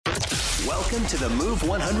Welcome to the Move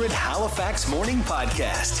 100 Halifax Morning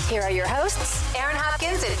Podcast. Here are your hosts, Aaron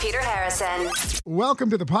Hopkins and Peter Harrison. Welcome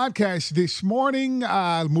to the podcast. This morning,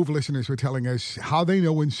 Move listeners were telling us how they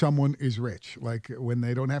know when someone is rich, like when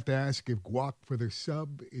they don't have to ask if guac for their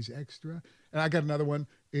sub is extra. And I got another one.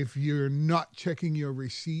 If you're not checking your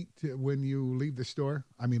receipt when you leave the store,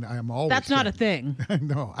 I mean, I am always That's not a thing.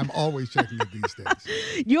 No, I'm always checking it these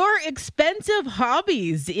days. Your expensive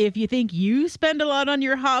hobbies. If you think you spend a lot on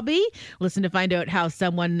your hobby, listen to find out how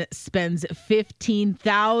someone spends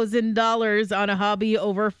 $15,000 on a hobby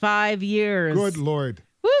over 5 years. Good Lord.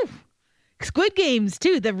 Woo! Squid Games,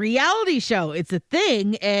 too, the reality show. It's a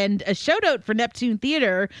thing. And a shout out for Neptune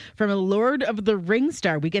Theater from a Lord of the Rings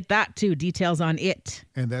star. We get that, too. Details on it.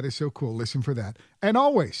 And that is so cool. Listen for that. And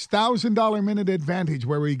always, $1,000 minute advantage,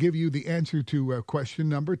 where we give you the answer to question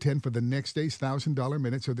number 10 for the next day's $1,000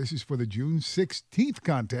 minute. So this is for the June 16th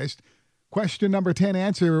contest. Question number 10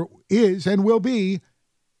 answer is and will be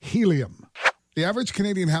helium. The average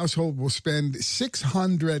Canadian household will spend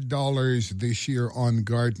 $600 this year on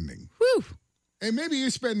gardening. Woo! And maybe you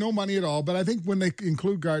spend no money at all, but I think when they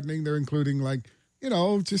include gardening, they're including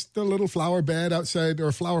just a little flower bed outside or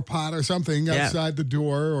a flower pot or something outside the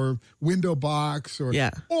door or window box or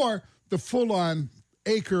the full-on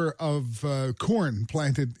acre of corn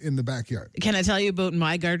planted in the backyard. Can I tell you about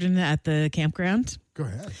my garden at the campground? Go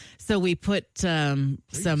ahead. So we put some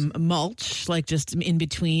mulch, like just in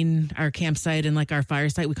between our campsite and like our fire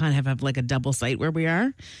site. We kind of have like a double site where we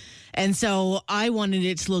are. And so I wanted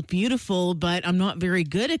it to look beautiful, but I'm not very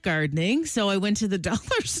good at gardening. So I went to the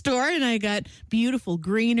dollar store and I got beautiful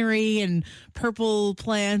greenery and purple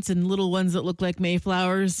plants and little ones that look like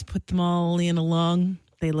Mayflowers. Put them all in along.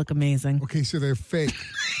 They look amazing. Okay, so they're fake.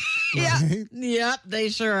 Yeah. Right? Yep, they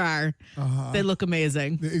sure are. They look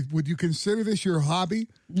amazing. Would you consider this your hobby?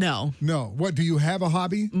 No. No. What, do you have a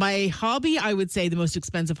hobby? My hobby, I would say the most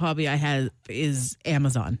expensive hobby I have is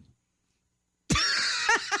Amazon.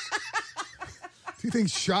 Do you think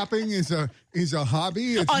shopping is a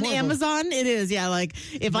hobby? It's on more Amazon, it is. Yeah, like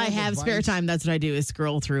if I have spare time, that's what I do is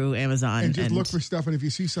scroll through Amazon and just look for stuff. And if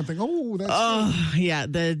you see something, that's yeah,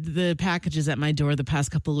 the packages at my door the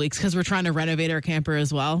past couple of weeks because we're trying to renovate our camper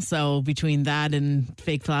as well. So between that and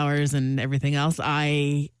fake flowers and everything else,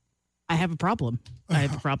 I have a problem. I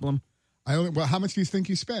have a problem. How much do you think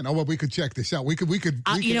you spend? Oh, well, we could check this out. We could. We could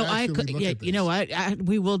you know what?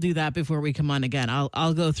 We will do that before we come on again.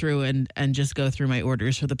 I'll go through and just go through my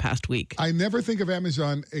orders for the past week. I never think of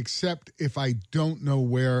Amazon except if I don't know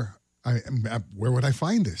where I am. Where would I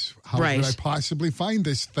find this? How would I possibly find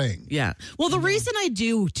this thing? Yeah. Well, the reason I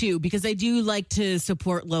do too, because I do like to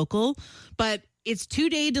support local, but it's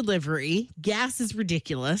 2-day delivery. Gas is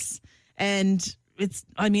ridiculous, and it's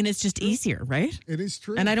just easier, right? It is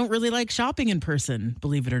true. And I don't really like shopping in person,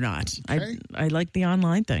 believe it or not. Okay. I like the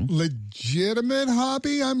online thing. Legitimate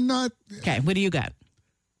hobby? I'm not. Okay, what do you got?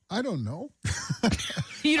 I don't know.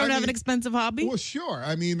 You don't have an expensive hobby? Well, sure.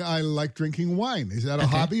 I mean, I like drinking wine. Is that a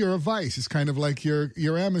hobby or a vice? It's kind of like your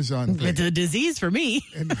Amazon thing. It's a disease for me.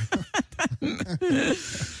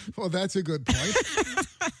 Well, that's a good point.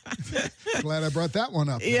 Glad I brought that one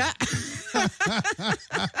up. Yeah.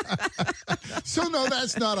 So, no,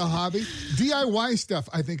 that's not a hobby. DIY stuff,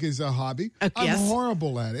 I think, is a hobby. I'm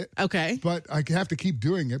horrible at it. Okay. But I have to keep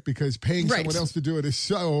doing it because paying someone else to do it is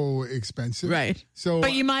so expensive. Right.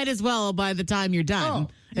 But you might as well by the time you're done.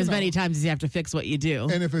 Many times as you have to fix what you do.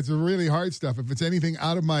 And if it's really hard stuff, if it's anything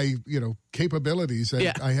out of my, capabilities,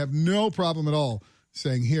 I have no problem at all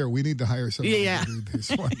saying, here, we need to hire someone to do this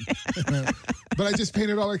one. But I just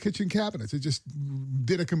painted all our kitchen cabinets. It just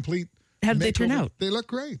did a complete How did they turn out? They look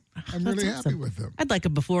great. I'm really happy with them. I'd like a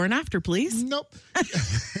before and after, please. Nope.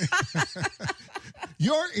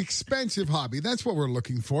 Your expensive hobby, that's what we're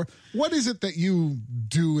looking for. What is it that you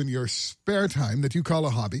do in your spare time that you call a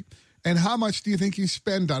hobby? And how much do you think you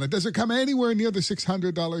spend on it? Does it come anywhere near the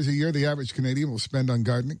 $600 a year the average Canadian will spend on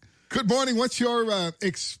gardening? Good morning. What's your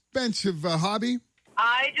expensive hobby?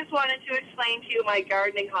 I just wanted to explain to you my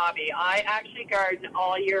gardening hobby. I actually garden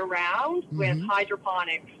all year round with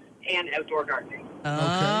hydroponics and outdoor gardening.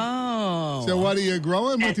 Oh. Okay. So what are you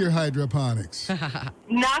growing with your hydroponics?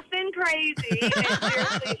 Nothing crazy. It's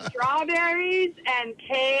seriously strawberries and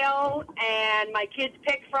kale, and my kids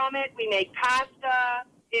pick from it. We make pasta.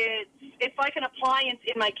 It's like an appliance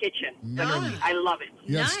in my kitchen. Literally. I love it.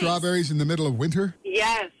 You have strawberries in the middle of winter?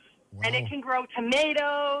 Yes. Wow. And it can grow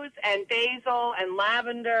tomatoes and basil and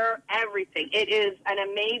lavender, everything. It is an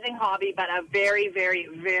amazing hobby, but a very, very,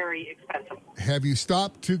 very expensive. Have you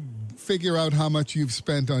stopped to figure out how much you've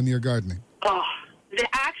spent on your gardening? Oh, the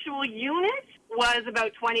actual unit? was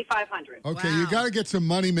about $2,500. Okay, Wow. you got to get some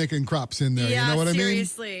money-making crops in there. You know what I mean?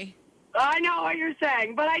 seriously. I know what you're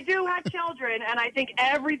saying, but I do have children, and I think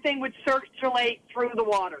everything would circulate through the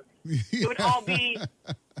water. It would all be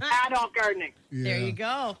adult gardening. There Yeah. you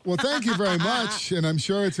go. Well, thank you very much, and I'm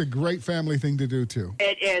sure it's a great family thing to do, too.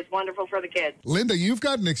 It is wonderful for the kids. Linda, you've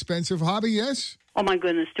got an expensive hobby, yes? Oh, my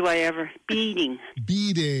goodness, do I ever. Beading.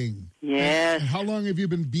 Beading. Yes. And how long have you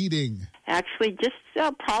been beading? Actually, just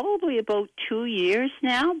probably about 2 years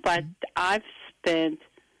now, but I've spent,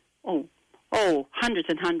 hundreds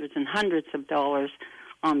and hundreds and hundreds of dollars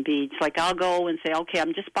on beads. Like, I'll go and say, okay,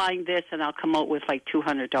 I'm just buying this, and I'll come out with like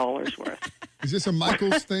 $200 worth. Is this a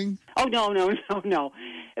Michael's thing? Oh, no.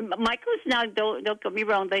 Michael's now, don't get me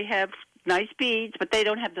wrong, they have nice beads, but they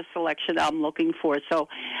don't have the selection I'm looking for. So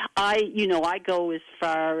I go as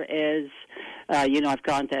far as, I've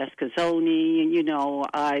gone to Escazone, and,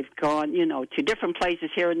 I've gone, to different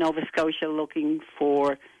places here in Nova Scotia looking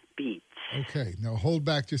for beads. Okay, now hold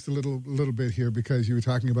back just a little bit here because you were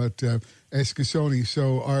talking about Escazone.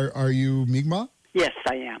 So are you Mi'kmaq? Yes,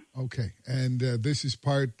 I am. Okay, and this is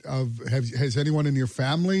part of, has anyone in your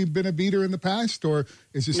family been a beater in the past? Or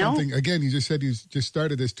is this No. something, again, you just said you just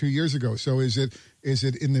started this 2 years ago. So is it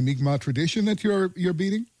in the Mi'kmaq tradition that you're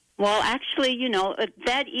beating? Well, actually,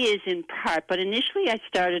 that is in part, but initially I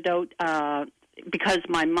started out because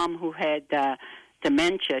my mom, who had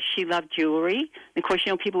dementia, she loved jewelry. And of course,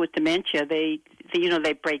 people with dementia, they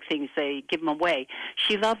break things, they give them away.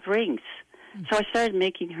 She loved rings. So I started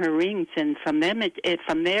making her rings, and from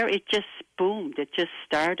there it just boomed. It just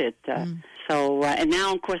started. So, and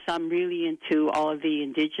now, of course, I'm really into all of the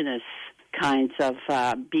indigenous kinds of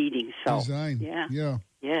beading. So, Design.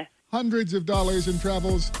 Yeah. Hundreds of dollars and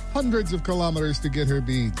travels hundreds of kilometers to get her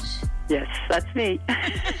beads. Yes, that's me.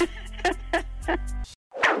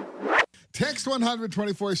 Text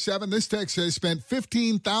 100-24-7. This text says, spent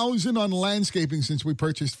 $15,000 on landscaping since we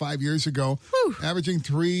purchased 5 years ago, averaging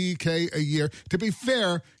 $3,000 a year. To be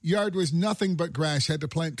fair, yard was nothing but grass. Had to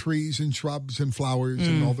plant trees and shrubs and flowers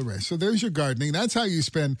and all the rest. So there's your gardening. That's how you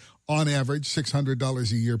spend, on average,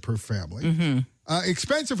 $600 a year per family.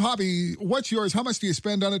 Expensive hobby. What's yours? How much do you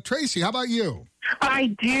spend on it? Tracy, how about you? I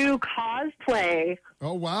do cosplay.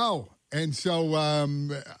 Oh, wow. And so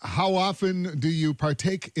how often do you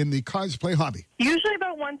partake in the cosplay hobby? Usually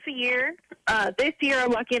about once a year. This year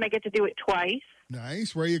I'm lucky and I get to do it twice.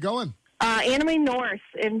 Nice. Where are you going? Anime North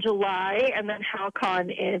in July and then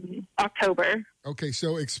HowCon in October. Okay,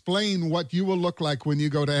 so explain what you will look like when you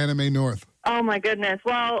go to Anime North. Oh my goodness.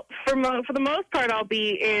 Well, for the most part, I'll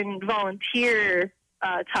be in volunteer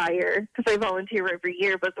attire because I volunteer every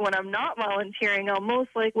year. But when I'm not volunteering, I'll most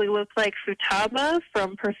likely look like Futaba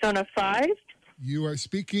from Persona 5. You are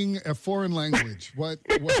speaking a foreign language. What?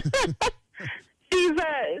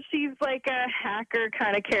 She's like a hacker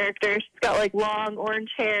kind of character. She's got like long orange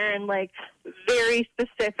hair and like very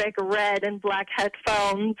specific red and black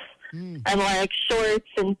headphones and like shorts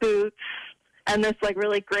and boots and this like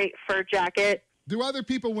really great fur jacket. Do other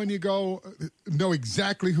people, when you go, know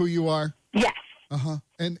exactly who you are? Yes. Uh-huh.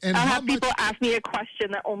 And I'll how have much, people ask me a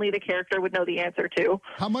question that only the character would know the answer to.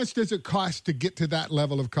 how much does it cost to get to that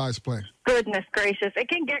level of cosplay? Goodness gracious. It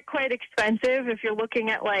can get quite expensive if you're looking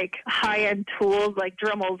at like high-end tools like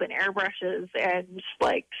Dremels and airbrushes and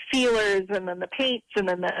like sealers and then the paints and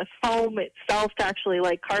then the foam itself to actually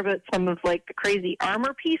like carve out some of like the crazy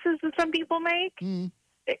armor pieces that some people make.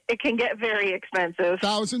 It can get very expensive.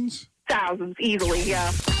 Thousands? Thousands easily,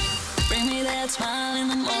 yeah. Bring me that smile in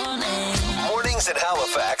the morning. Mornings at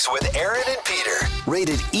Halifax with Aaron and Peter.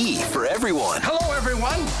 Rated E for everyone. Hello,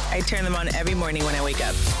 everyone. I turn them on every morning when I wake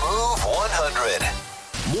up. Move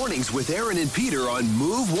 100. Mornings with Aaron and Peter on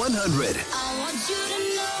Move 100. I want you to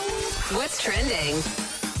know. What's trending?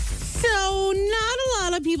 So, not a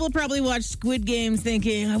lot of people probably watch Squid Games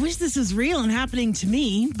thinking, I wish this was real and happening to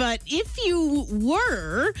me. But if you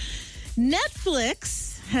were, Netflix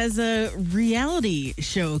has a reality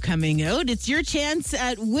show coming out. It's your chance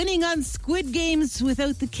at winning on Squid Games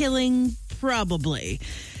without the killing, probably.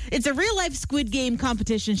 It's a real-life Squid Game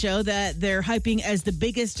competition show that they're hyping as the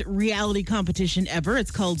biggest reality competition ever. It's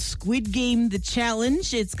called Squid Game The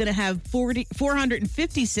Challenge. It's going to have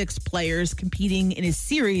 456 players competing in a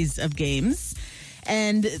series of games.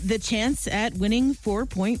 And the chance at winning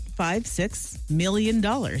 $4.56 million.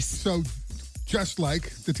 So just like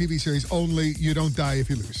the TV series, only you don't die if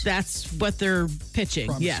you lose. That's what they're pitching.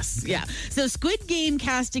 Promise. Yes. Yeah. So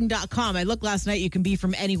squidgamecasting.com. I looked last night. You can be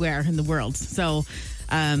from anywhere in the world. So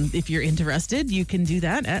if you're interested, you can do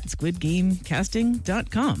that at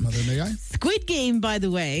squidgamecasting.com. Mother, may I? Squid Game, by the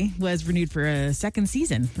way, was renewed for a second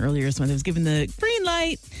season earlier this month. It was given the green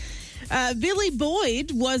light Billy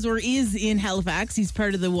Boyd was or is in Halifax. He's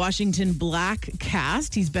part of the Washington Black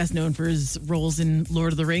cast. He's best known for his roles in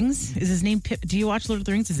Lord of the Rings. Is his name Do you watch Lord of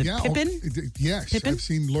the Rings? Is it Pippin? Yes. Pippin? I've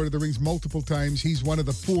seen Lord of the Rings multiple times. He's one of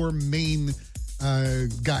the 4 main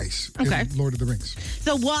guys in Lord of the Rings.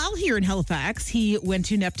 So while here in Halifax, he went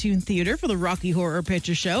to Neptune Theatre for the Rocky Horror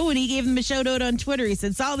Picture Show, and he gave them a shout out on Twitter. He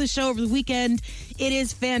said, saw the show over the weekend. It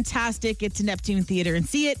is fantastic. Get to Neptune Theatre and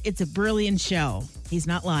see it. It's a brilliant show. He's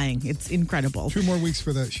not lying. It's incredible. 2 more weeks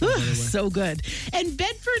for that show, by the way. So good. And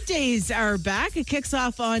Bedford Days are back. It kicks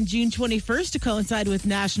off on June 21st to coincide with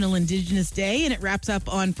National Indigenous Day, and it wraps up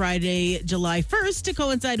on Friday, July 1st to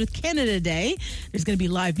coincide with Canada Day. There's going to be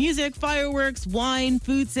live music, fireworks, wine,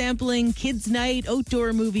 food sampling, kids' night,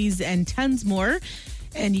 outdoor movies, and tons more.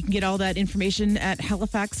 And you can get all that information at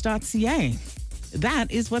halifax.ca. That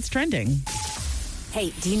is what's trending.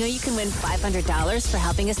 Hey, do you know you can win $500 for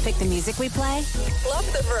helping us pick the music we play? Love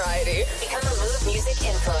the variety. Become a Move Music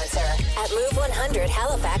influencer at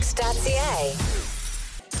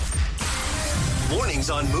move100halifax.ca. Mornings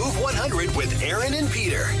on Move 100 with Aaron and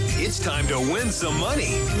Peter. It's time to win some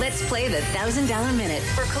money. Let's play the $1,000 Minute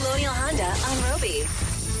for Colonial Honda on Roby.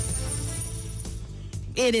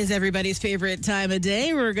 It is everybody's favorite time of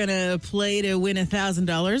day. We're going to play to win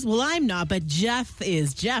 $1,000. Well, I'm not, but Jeff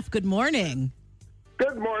is. Jeff, good morning.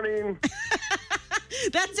 Good morning.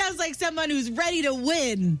 That sounds like someone who's ready to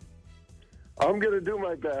win. I'm going to do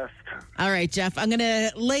my best. All right, Jeff, I'm going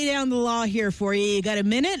to lay down the law here for you. You got a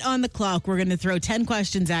minute on the clock. We're going to throw 10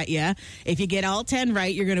 questions at you. If you get all 10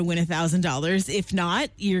 right, you're going to win $1,000. If not,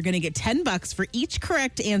 you're going to get $10 for each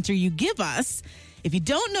correct answer you give us. If you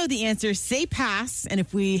don't know the answer, say pass, and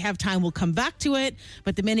if we have time, we'll come back to it.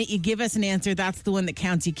 But the minute you give us an answer, that's the one that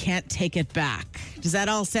counts. You can't take it back. Does that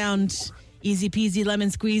all sound easy peasy lemon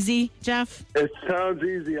squeezy, Jeff? It sounds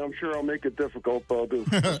easy. I'm sure I'll make it difficult, but I'll do.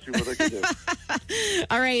 Let's see what I can do.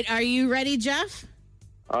 All right. Are you ready, Jeff?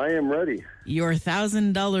 I am ready. Your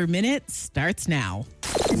 $1,000 minute starts now.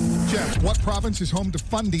 Jeff, what province is home to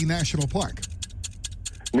Fundy National Park?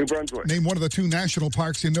 New Brunswick. Name one of the 2 national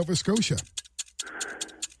parks in Nova Scotia.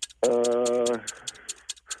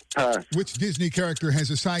 Pass. Which Disney character has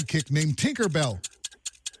a sidekick named Tinkerbell?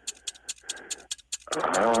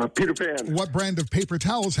 Peter Pan. What brand of paper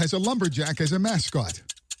towels has a lumberjack as a mascot?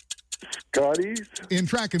 Scotty's. In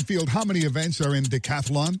track and field, how many events are in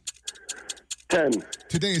decathlon? 10.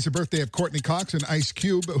 Today is the birthday of Courtney Cox and Ice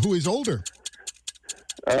Cube. Who is older?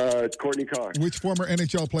 Courtney Cox. Which former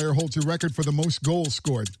NHL player holds a record for the most goals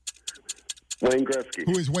scored? Wayne Gretzky.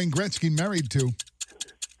 Who is Wayne Gretzky married to?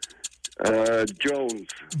 Jones.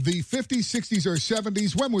 The 50s, 60s, or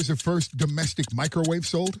 70s, when was the first domestic microwave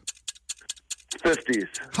sold? 50s.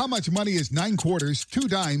 How much money is 9 quarters, 2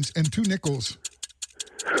 dimes, and 2 nickels?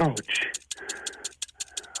 Ouch.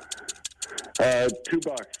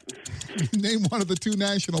 $2. Name one of the 2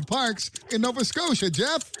 national parks in Nova Scotia,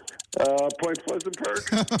 Jeff. Point Pleasant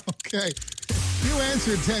Park. Okay. You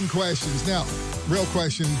answered 10 questions. Now, real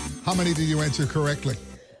question, how many did you answer correctly?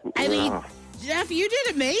 I mean, Jeff, you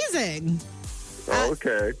did amazing.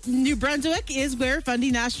 Okay. New Brunswick is where Fundy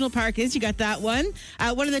National Park is. You got that one.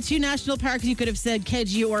 One of the 2 national parks, you could have said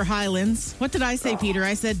Kedzie or Highlands. What did I say, Peter?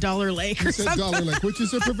 I said Dollar Lake. You said Dollar Lake, which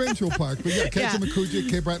is a provincial park. But yeah, Kedzie,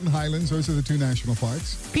 Cape Breton, Highlands, those are the 2 national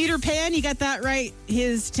parks. Peter Pan, you got that right.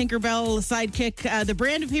 His Tinkerbell sidekick. The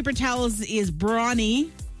brand of paper towels is Brawny.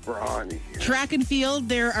 Track and field,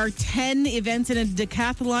 there are 10 events in a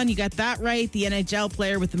decathlon. You got that right. The NHL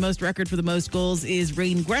player with the most record for the most goals is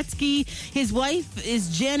Wayne Gretzky. His wife is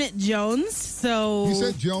Janet Jones. So you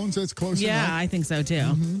said Jones, that's close enough. Yeah, I think so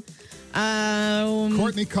too.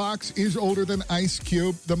 Courtney Cox is older than Ice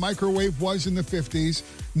Cube. The microwave was in the 50s.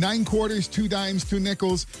 9 quarters, 2 dimes, 2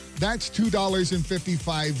 nickels. That's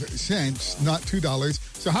 $2.55, not $2.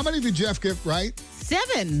 So how many did Jeff get right?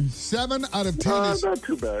 7. 7 out of 10 is not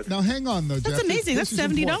too bad. Now hang on though, Jeff. That's amazing. That's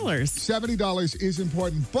 $70. $70 is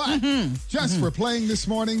important, but just for playing this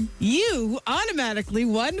morning, you automatically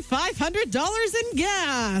won $500 in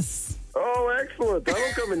gas. Oh, excellent.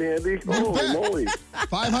 That'll come in handy. Holy moly.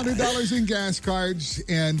 $500 in gas cards.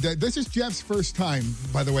 And this is Jeff's first time,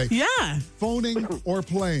 by the way. Yeah. Phoning or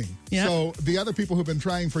playing. Yeah. So the other people who've been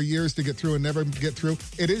trying for years to get through and never get through,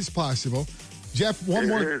 it is possible. Jeff, one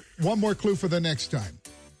more clue for the next time.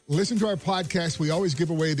 Listen to our podcast. We always give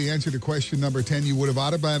away the answer to question number 10. You would have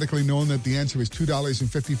automatically known that the answer is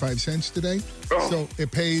 $2.55 today. So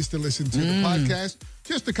it pays to listen to the podcast.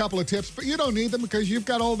 Just a couple of tips, but you don't need them because you've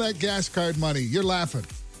got all that gas card money. You're laughing.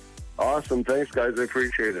 Awesome. Thanks, guys. I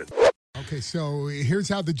appreciate it. Okay, so here's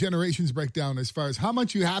how the generations break down as far as how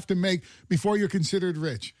much you have to make before you're considered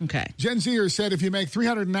rich. Okay. Gen Zer said if you make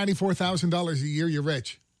 $394,000 a year, you're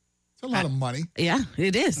rich. It's a lot of money. Yeah,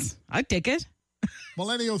 it is. I'd take it.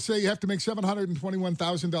 Millennials say you have to make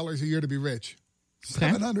 $721,000 a year to be rich. Okay.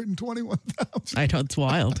 $721,000. I know, it's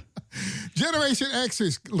wild. Generation X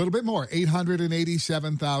is a little bit more,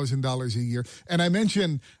 $887,000 a year. And I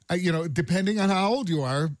mentioned, depending on how old you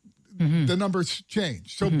are, the numbers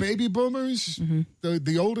change. So baby boomers,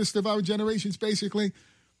 the oldest of our generations, basically,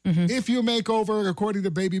 if you make over, according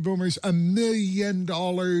to baby boomers, $1 million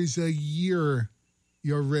a year,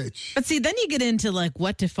 you're rich. But see, then you get into like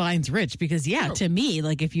what defines rich, because to me,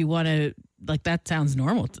 like if you want to, like that sounds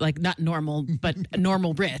normal, like not normal, but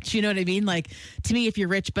normal rich. You know what I mean? Like to me, if you're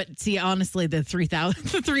rich, but see, honestly, the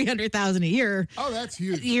 $300,000 a year. Oh, that's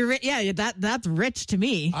huge. You're that's rich to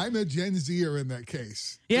me. I'm a Gen Zer in that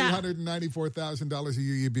case. Yeah. $294,000 a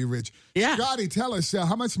year, you'd be rich. Yeah. Scotty, tell us,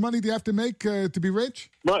 how much money do you have to make to be rich?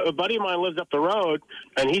 Well, a buddy of mine lives up the road,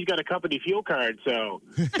 and he's got a company fuel card, so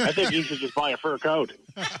I think you should just buy a fur coat.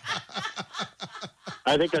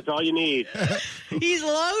 I think that's all you need. He's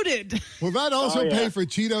loaded. Will that also pay for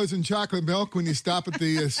Cheetos and chocolate milk when you stop at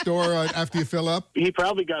the store after you fill up? He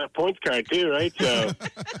probably got a points card too, right? So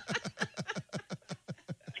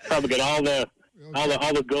probably got all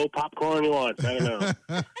the Go popcorn he wants. I don't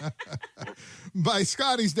know. By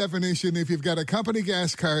Scotty's definition, if you've got a company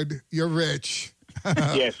gas card, you're rich.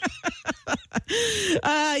 Yes.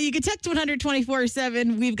 You can text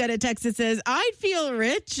 124/7. We've got a text that says, I'd feel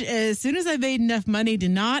rich as soon as I made enough money to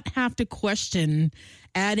not have to question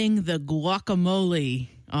adding the guacamole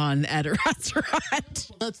on at a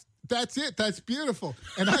restaurant. That's it. That's beautiful.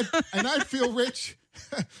 And I'd feel rich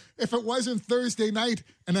if it wasn't Thursday night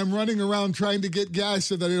and I'm running around trying to get gas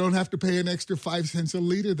so that I don't have to pay an extra 5 cents a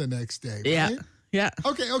liter the next day. Right? Yeah.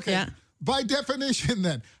 Okay. Yeah. By definition,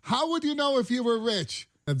 then, how would you know if you were rich?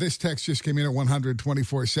 This text just came in at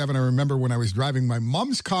 124/7. I remember when I was driving my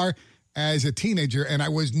mom's car as a teenager, and I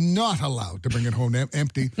was not allowed to bring it home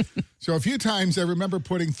empty. So a few times I remember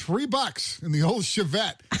putting $3 in the old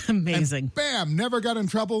Chevette. Amazing. And bam, never got in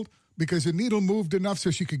trouble because the needle moved enough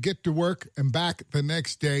so she could get to work and back the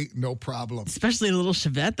next day, no problem. Especially a little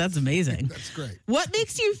Chevette. That's amazing. That's great. What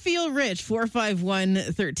makes you feel rich?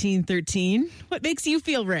 451-1313. What makes you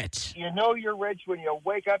feel rich? You know you're rich when you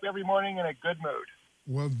wake up every morning in a good mood.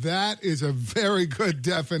 Well, that is a very good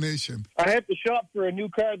definition. I have to shop for a new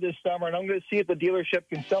car this summer, and I'm going to see if the dealership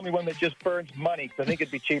can sell me one that just burns money, because I think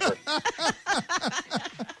it'd be cheaper.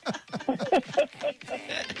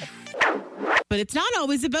 But it's not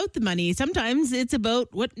always about the money. Sometimes it's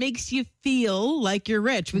about what makes you feel like you're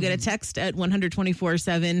rich. We get a text at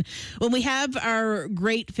 124/7 when we have our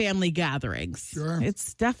great family gatherings. Sure.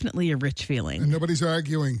 It's definitely a rich feeling. And nobody's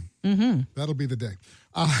arguing. That'll be the day.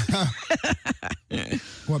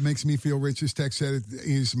 What makes me feel rich, this text said,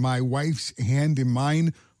 is my wife's hand in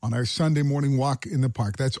mine on our Sunday morning walk in the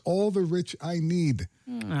park. That's all the rich I need.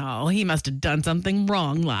 Oh, he must have done something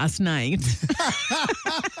wrong last night.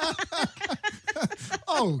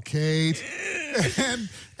 Oh, Kate. And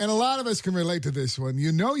a lot of us can relate to this one.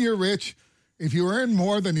 You know you're rich if you earn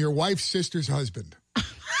more than your wife's sister's husband.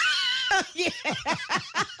 Yeah.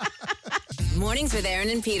 Mornings with Aaron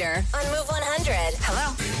and Peter On Move 100.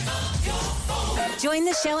 Hello. Join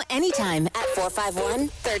the show anytime at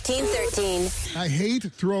 451-1313. I hate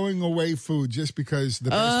throwing away food just because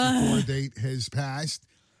the best before date has passed.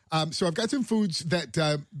 So I've got some foods that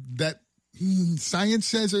science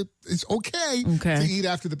says it's okay to eat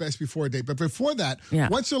after the best before date. But before that,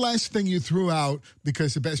 what's the last thing you threw out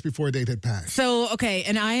because the best before date had passed? So, okay,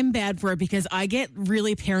 and I am bad for it because I get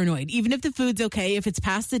really paranoid. Even if the food's okay, if it's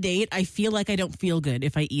past the date, I feel like I don't feel good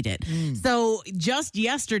if I eat it. So just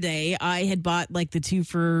yesterday, I had bought like the 2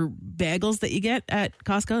 for bagels that you get at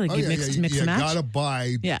Costco. Like you mix and match. You gotta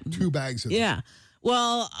buy 2 bags of them. Yeah.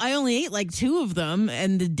 Well, I only ate like 2 of them,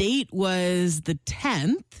 and the date was the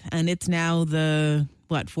 10th, and it's now the,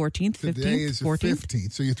 14th, 15th? Today is the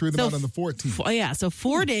 15th, so you threw them out on the 14th. So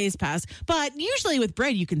 4 days passed. But usually with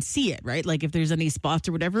bread, you can see it, right? Like if there's any spots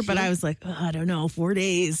or whatever. Sure. But I was like, I don't know, 4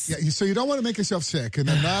 days. Yeah, so you don't want to make yourself sick, and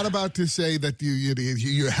I'm not about to say that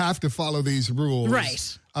you have to follow these rules.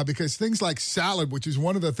 Right. Because things like salad, which is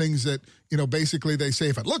one of the things that, basically they say,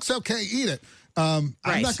 if it looks okay, eat it. I'm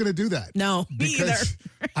not going to do that. No, me either.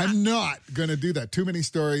 I'm not going to do that. Too many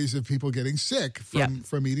stories of people getting sick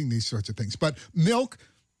from eating these sorts of things. But milk,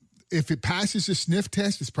 if it passes the sniff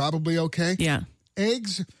test, it's probably okay. Yeah.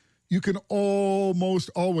 Eggs, you can almost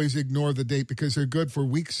always ignore the date because they're good for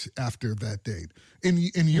weeks after that date. In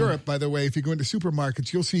Europe, by the way, if you go into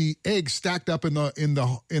supermarkets, you'll see eggs stacked up in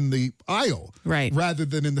the aisle, right, rather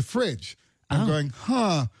than in the fridge. I'm going,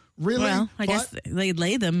 really? Well, I guess they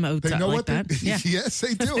lay them out they know like what that. Yeah. Yes,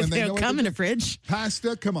 they do. And they don't come in a fridge.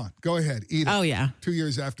 Pasta, come on, go ahead, eat it. Oh, yeah. 2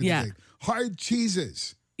 years after the date. Hard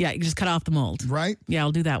cheeses. Yeah, you just cut off the mold. Right? Yeah,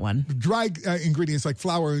 I'll do that one. Dry ingredients like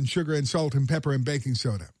flour and sugar and salt and pepper and baking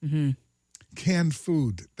soda. Mm-hmm. Canned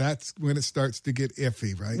food. That's when it starts to get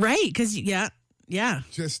iffy, right? Right, because, yeah.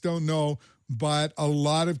 Just don't know. But a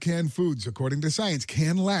lot of canned foods, according to science,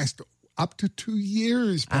 can last up to 2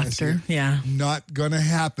 years after. Yeah. Not going to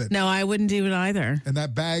happen. No, I wouldn't do it either. And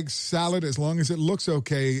that bag salad, as long as it looks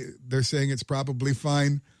okay, they're saying it's probably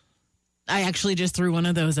fine. I actually just threw one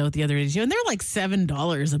of those out the other day too, and they're like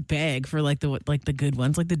 $7 a bag for like the good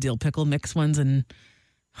ones, like the dill pickle mix ones. And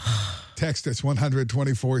text us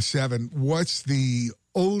 100-24/7. What's the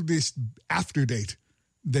oldest after date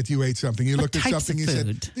that you ate something? You looked at something, you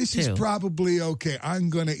said, "This is probably okay. I'm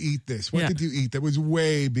going to eat this." What did you eat that was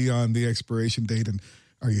way beyond the expiration date? And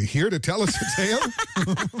are you here to tell us a tale?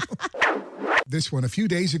 This one, a few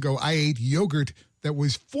days ago, I ate yogurt that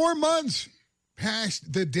was 4 months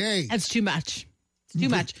past the day. That's too much. Too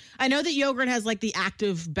much. I know that yogurt has like the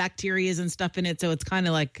active bacterias and stuff in it, so it's kind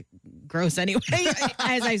of like gross anyway.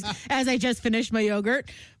 as I just finished my yogurt,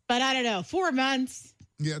 but I don't know, 4 months.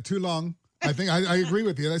 Yeah, too long. I think I agree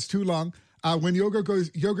with you. That's too long. When yogurt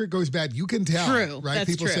goes bad, you can tell. True, right? That's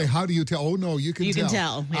People true. say, "How do you tell?" Oh no, you can tell. You can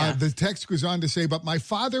tell. Yeah. The text goes on to say, "But my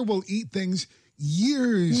father will eat things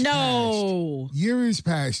years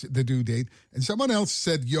past the due date." And someone else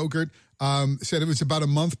said yogurt. Said it was about a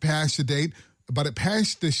month past the date, but it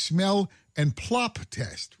passed the smell and plop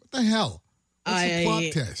test. What the hell? What's the plop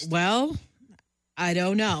test? Well, I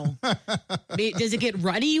don't know. Does it get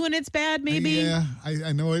ruddy when it's bad, maybe? Yeah,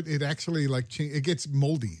 I know it. It actually, it gets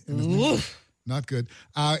moldy. Not good.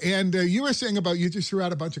 And you were saying about you just threw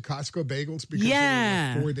out a bunch of Costco bagels because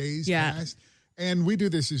they were 4 days past. And we do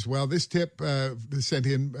this as well. This tip sent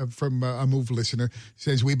in from a Move listener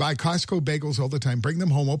says, we buy Costco bagels all the time, bring them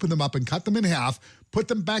home, open them up and cut them in half, put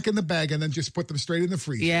them back in the bag, and then just put them straight in the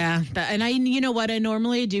freezer. Yeah. And you know what? I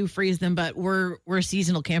normally do freeze them, but we're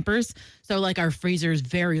seasonal campers. So like our freezer is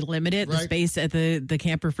very limited, the space at the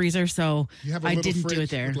camper freezer. So I didn't do it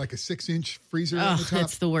there. With like a 6-inch freezer on the top.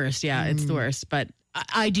 It's the worst. Yeah, it's the worst. But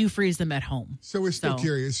I do freeze them at home. So we're still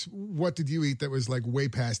curious. What did you eat that was like way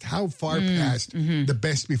past? How far past the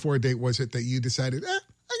best before date was it that you decided, I'm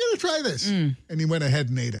going to try this? And you went ahead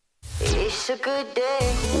and ate it. It's a good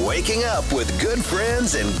day. Waking up with good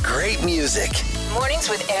friends and great music. Mornings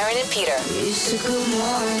with Aaron and Peter. It's a good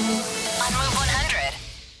morning. On Move 100.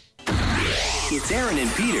 It's Aaron and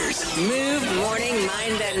Peter's Move Morning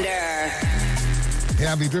Mindbender.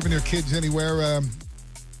 Have you driven your kids anywhere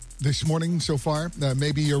this morning so far?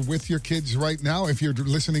 Maybe you're with your kids right now. If you're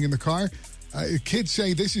listening in the car, kids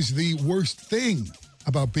say this is the worst thing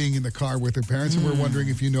about being in the car with their parents, and we're wondering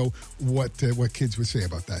if you know what kids would say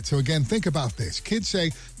about that. So again, think about this. Kids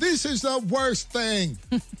say this is the worst thing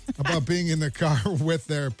about being in the car with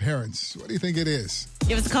their parents. What do you think it is?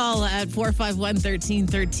 Give us a call at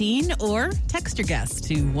 451-1313 or text your guest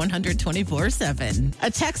to 100-24/7. A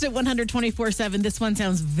text at 100-24/7. This one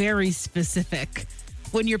sounds very specific.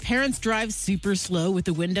 When your parents drive super slow with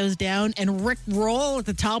the windows down and Rick roll at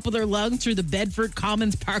the top of their lungs through the Bedford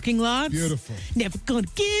Commons parking lot. Beautiful. Never gonna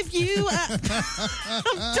give you up.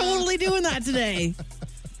 I'm totally doing that today.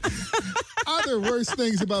 Other worst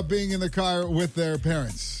things about being in the car with their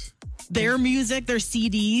parents. Their music, their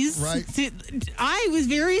CDs. Right. I was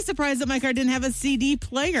very surprised that my car didn't have a CD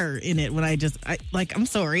player in it when I'm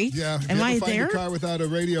sorry. Yeah. If Am you I ever find there? a car without a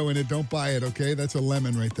radio in it, don't buy it, okay? That's a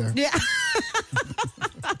lemon right there. Yeah.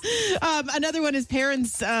 Another one is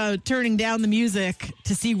parents turning down the music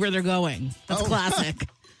to see where they're going. That's classic.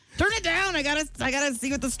 Turn it down. I gotta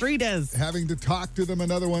see what the street is. Having to talk to them.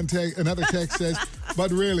 Another text says,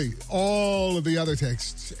 but really, all of the other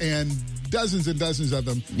texts and dozens of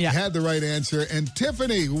them had the right answer. And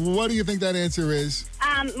Tiffany, what do you think that answer is?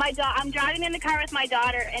 I'm driving in the car with my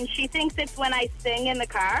daughter, and she thinks it's when I sing in the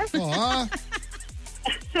car. Aw.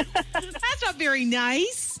 That's not very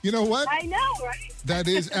nice. You know what? I know, right? That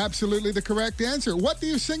is absolutely the correct answer. What do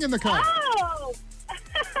you sing in the car? Oh!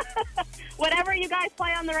 Whatever you guys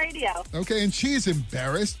play on the radio. Okay, and she's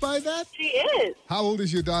embarrassed by that? She is. How old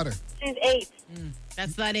is your daughter? She's 8.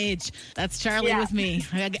 That's that age. That's Charlie with me.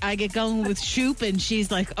 I get going with Shoop, and she's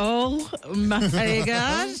like, oh, my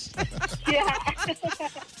gosh. Yeah.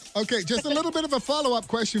 Okay, just a little bit of a follow-up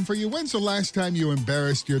question for you. When's the last time you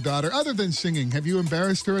embarrassed your daughter? Other than singing, have you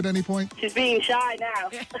embarrassed her at any point? She's being shy now.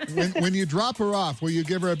 When you drop her off, will you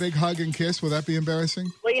give her a big hug and kiss? Will that be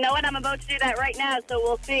embarrassing? Well, you know what? I'm about to do that right now, so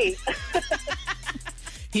we'll see.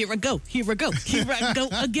 Here I go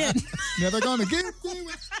again. Never gonna get it.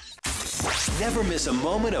 Never miss a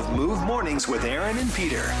moment of Move Mornings with Aaron and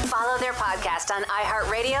Peter. Follow their podcast on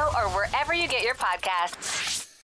iHeartRadio or wherever you get your podcasts.